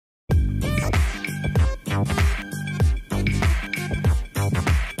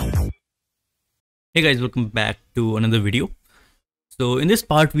Hey guys, welcome back to another video. So in this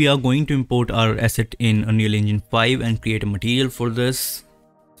part we are going to import our asset in Unreal Engine 5 and create a material for this.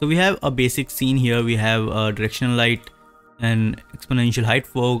 So we have a basic scene here. We have a directional light, an exponential height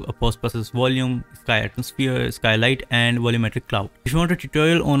fog, a post process volume, sky atmosphere, skylight, and volumetric cloud. If you want a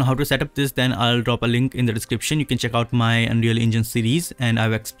tutorial on how to set up this, then I'll drop a link in the description. You can check out my Unreal Engine series and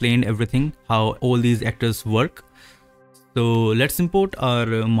I've explained everything, how all these actors work. So let's import our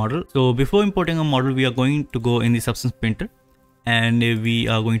model. So before importing a model, we are going to go in the Substance Painter and we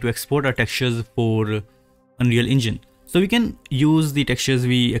are going to export our textures for Unreal Engine. So we can use the textures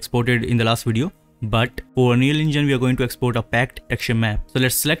we exported in the last video, but for Unreal Engine, we are going to export a packed texture map. So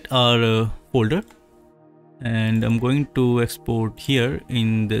let's select our folder and I'm going to export here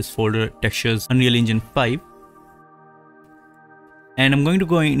in this folder textures Unreal Engine 5. And I'm going to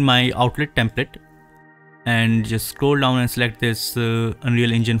go in my outlet template and just scroll down and select this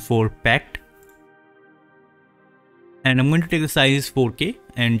Unreal Engine 4 packed, and I'm going to take the size 4K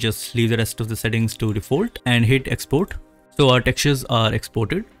and just leave the rest of the settings to default and hit export. So our textures are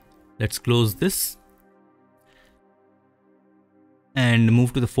exported. Let's close this and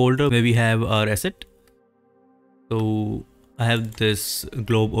move to the folder where we have our asset. So I have this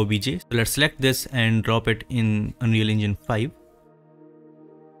globe obj. So let's select this and drop it in Unreal Engine 5.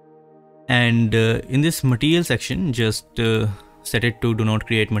 And in this material section, just set it to do not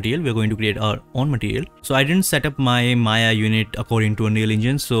create material. We're going to create our own material. So I didn't set up my Maya unit according to Unreal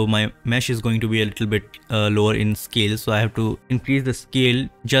Engine, so my mesh is going to be a little bit lower in scale. So I have to increase the scale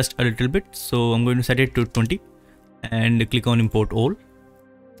just a little bit. So I'm going to set it to 20 and click on import all.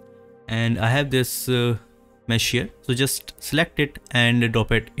 And I have this mesh here. So just select it and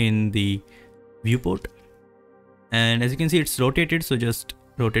drop it in the viewport. And as you can see, it's rotated. So just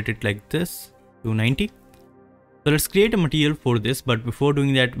rotate it like this to 90. So let's create a material for this, but before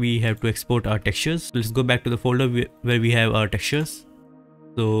doing that we have to export our textures. Let's go back to the folder where we have our textures.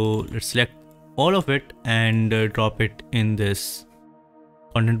 So let's select all of it and drop it in this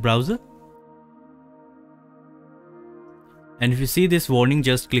content browser. And if you see this warning,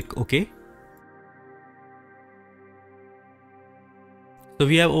 just click OK. So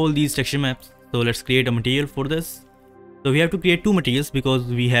we have all these texture maps. So let's create a material for this. So we have to create two materials because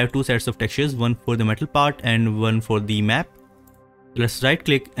we have two sets of textures, one for the metal part and one for the map. Let's right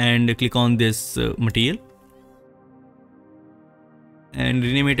click and click on this material and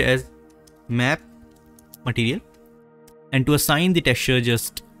rename it as map material. And to assign the texture,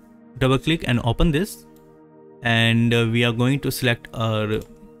 just double click and open this. And we are going to select our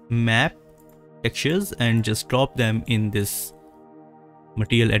map textures and just drop them in this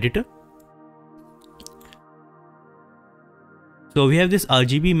material editor. So we have this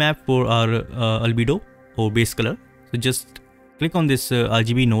RGB map for our albedo or base color. So just click on this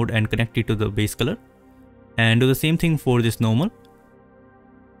RGB node and connect it to the base color, and do the same thing for this normal.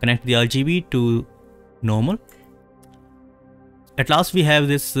 Connect the RGB to normal. At last we have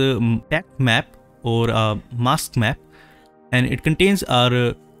this packed map or mask map, and it contains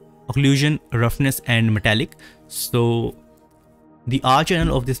our occlusion, roughness and metallic. So the R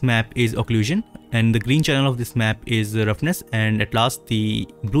channel of this map is occlusion and the green channel of this map is roughness, and at last the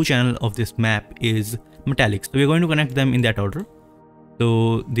blue channel of this map is metallic. So we're going to connect them in that order.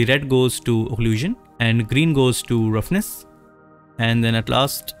 So the red goes to occlusion and green goes to roughness, and then at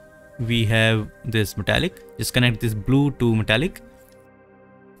last we have this metallic. Just connect this blue to metallic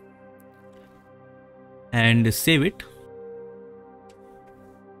and save it.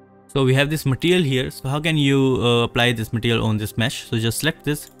 So we have this material here. So how can you apply this material on this mesh? So just select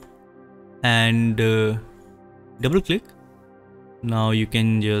this and double click. Now you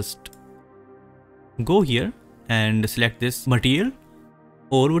can just go here and select this material,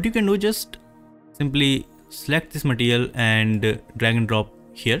 or what you can do, just simply select this material and drag and drop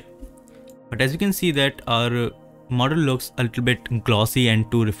here. But as you can see that our model looks a little bit glossy and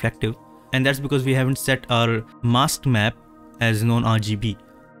too reflective, and that's because we haven't set our masked map as non-RGB.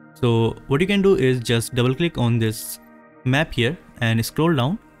 So what you can do is just double click on this map here and scroll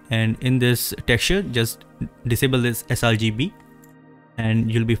down, and in this texture just disable this sRGB and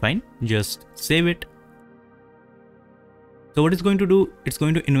you'll be fine. Just save it. So what it's going to do, it's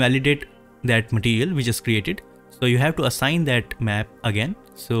going to invalidate that material we just created. So you have to assign that map again.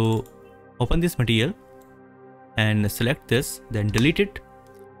 So open this material and select this, then delete it.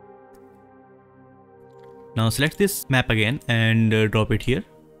 Now select this map again and drop it here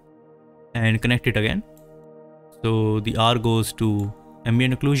and connect it again. So the R goes to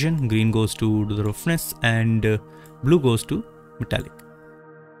ambient occlusion, green goes to the roughness, and blue goes to metallic.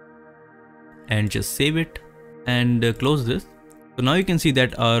 And just save it and close this. So now you can see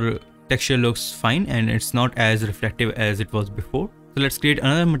that our texture looks fine and it's not as reflective as it was before. So let's create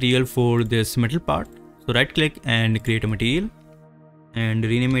another material for this metal part. So right click and create a material and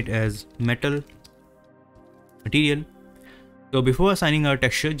rename it as metal material. So before assigning our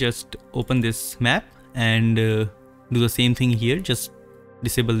texture, just open this map and do the same thing here. Just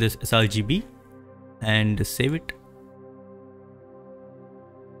disable this sRGB and save it.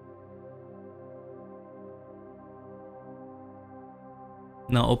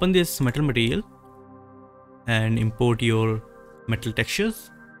 Now open this metal material and import your metal textures.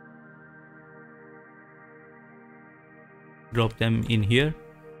 Drop them in here.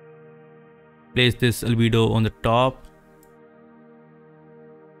 Place this albedo on the top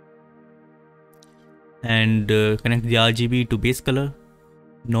and connect the RGB to base color,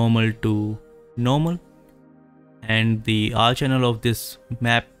 normal to normal, and the R channel of this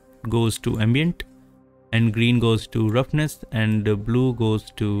map goes to ambient, and green goes to roughness, and blue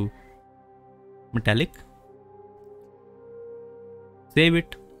goes to metallic. Save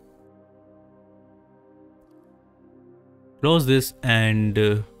it. Close this and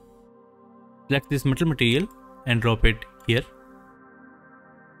select this metal material and drop it here.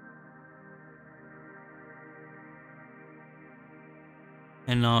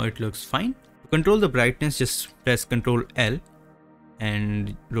 And now it looks fine. To control the brightness, just press Ctrl L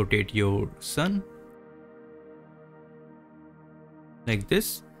and rotate your sun like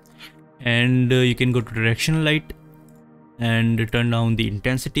this. And you can go to directional light and turn down the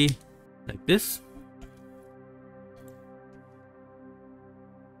intensity like this.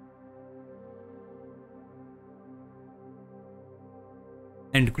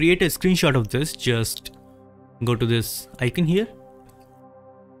 And to create a screenshot of this, just go to this icon here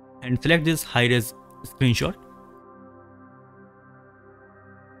and select this high res screenshot.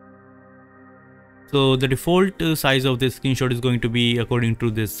 So the default size of this screenshot is going to be according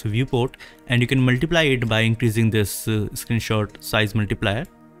to this viewport, and you can multiply it by increasing this screenshot size multiplier.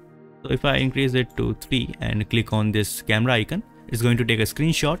 So if I increase it to 3 and click on this camera icon, it's going to take a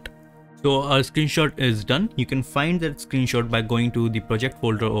screenshot. So our screenshot is done. You can find that screenshot by going to the project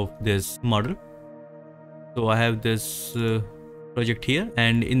folder of this model. So I have this project here,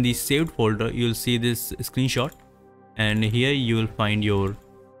 and in the saved folder you'll see this screenshot, and here you will find your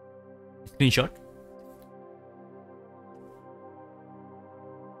screenshot.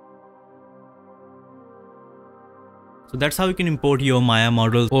 So that's how you can import your Maya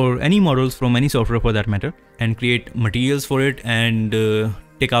models or any models from any software for that matter, and create materials for it and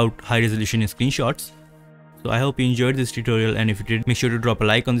take out high resolution screenshots. So I hope you enjoyed this tutorial, and if you did, make sure to drop a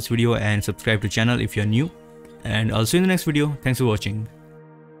like on this video and subscribe to the channel if you're new. And I'll see you in the next video. Thanks for watching.